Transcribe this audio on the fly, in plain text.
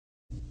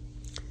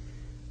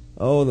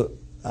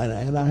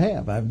And I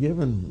have. I've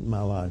given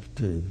my life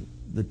to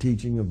the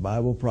teaching of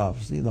Bible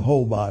prophecy, the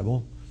whole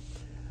Bible,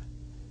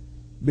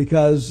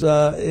 because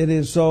it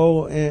is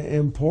so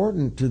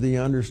important to the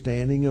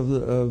understanding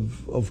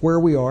of where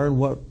we are and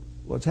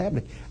what's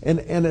happening,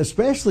 and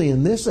especially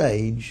in this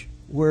age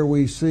where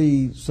we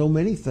see so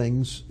many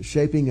things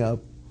shaping up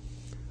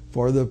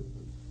for the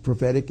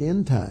prophetic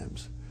end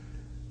times.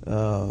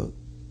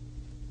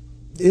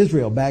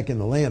 Israel back in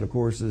the land, of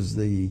course, is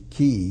the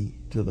key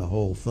to the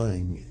whole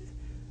thing,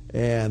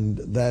 and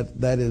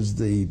that is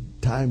the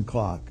time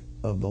clock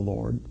of the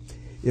Lord.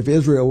 If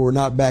Israel were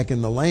not back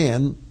in the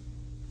land,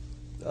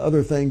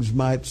 other things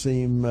might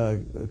seem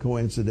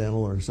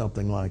coincidental or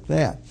something like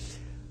that.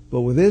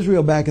 But with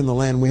Israel back in the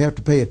land, we have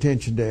to pay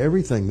attention to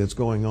everything that's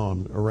going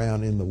on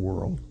around in the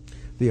world.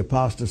 The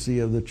apostasy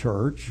of the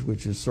church,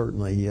 which is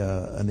certainly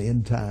an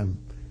end time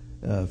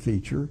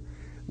feature.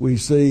 We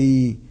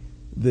see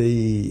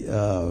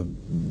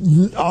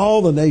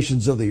all the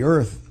nations of the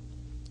earth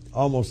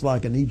almost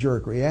like a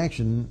knee-jerk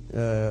reaction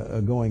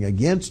going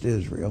against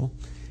Israel.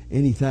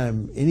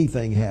 Anytime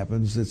anything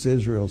happens, it's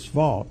Israel's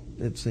fault,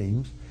 it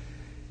seems.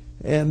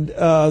 And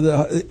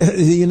the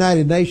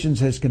United Nations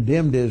has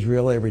condemned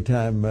Israel every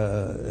time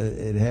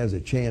it has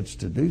a chance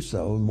to do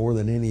so, more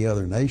than any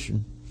other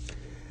nation.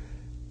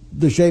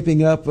 The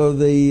shaping up of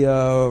the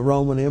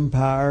Roman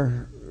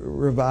Empire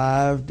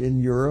revived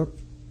in Europe.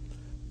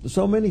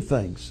 So many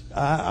things.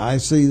 I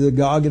see the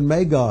Gog and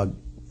Magog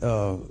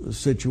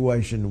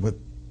situation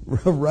with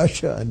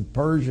Russia and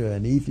Persia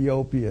and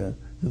Ethiopia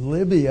and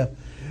Libya,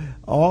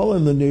 all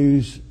in the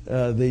news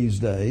these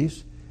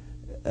days,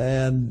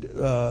 and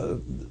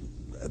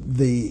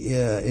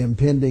the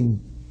impending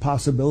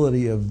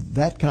possibility of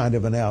that kind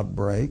of an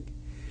outbreak.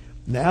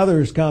 Now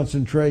there's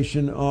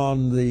concentration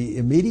on the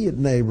immediate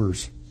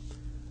neighbors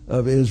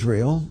of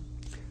Israel,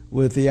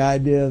 with the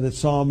idea that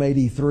Psalm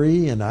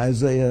 83 and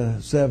Isaiah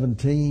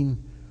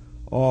 17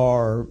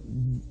 are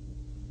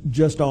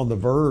just on the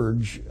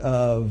verge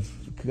of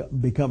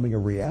becoming a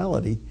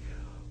reality.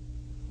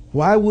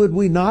 Why would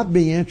we not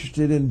be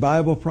interested in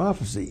Bible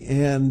prophecy?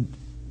 And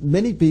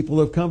many people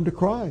have come to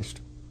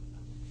Christ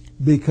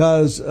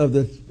because of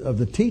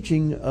the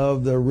teaching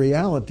of the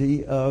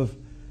reality of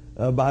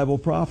Bible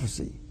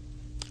prophecy.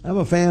 I'm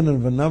a fan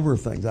of a number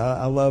of things.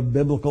 I love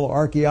biblical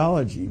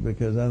archaeology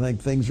because I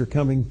think things are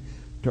coming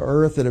to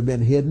earth that have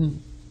been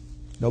hidden.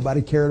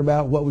 Nobody cared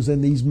about what was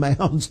in these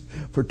mounds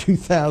for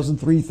 2,000,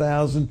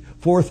 3,000,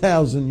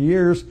 4,000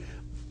 years.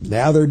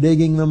 Now they're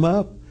digging them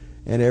up,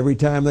 and every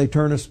time they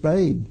turn a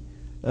spade,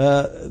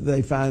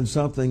 they find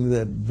something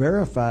that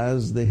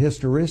verifies the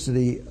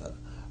historicity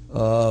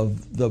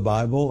of the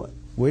Bible,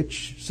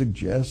 which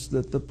suggests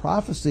that the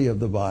prophecy of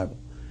the Bible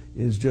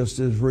is just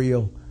as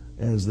real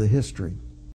as the history.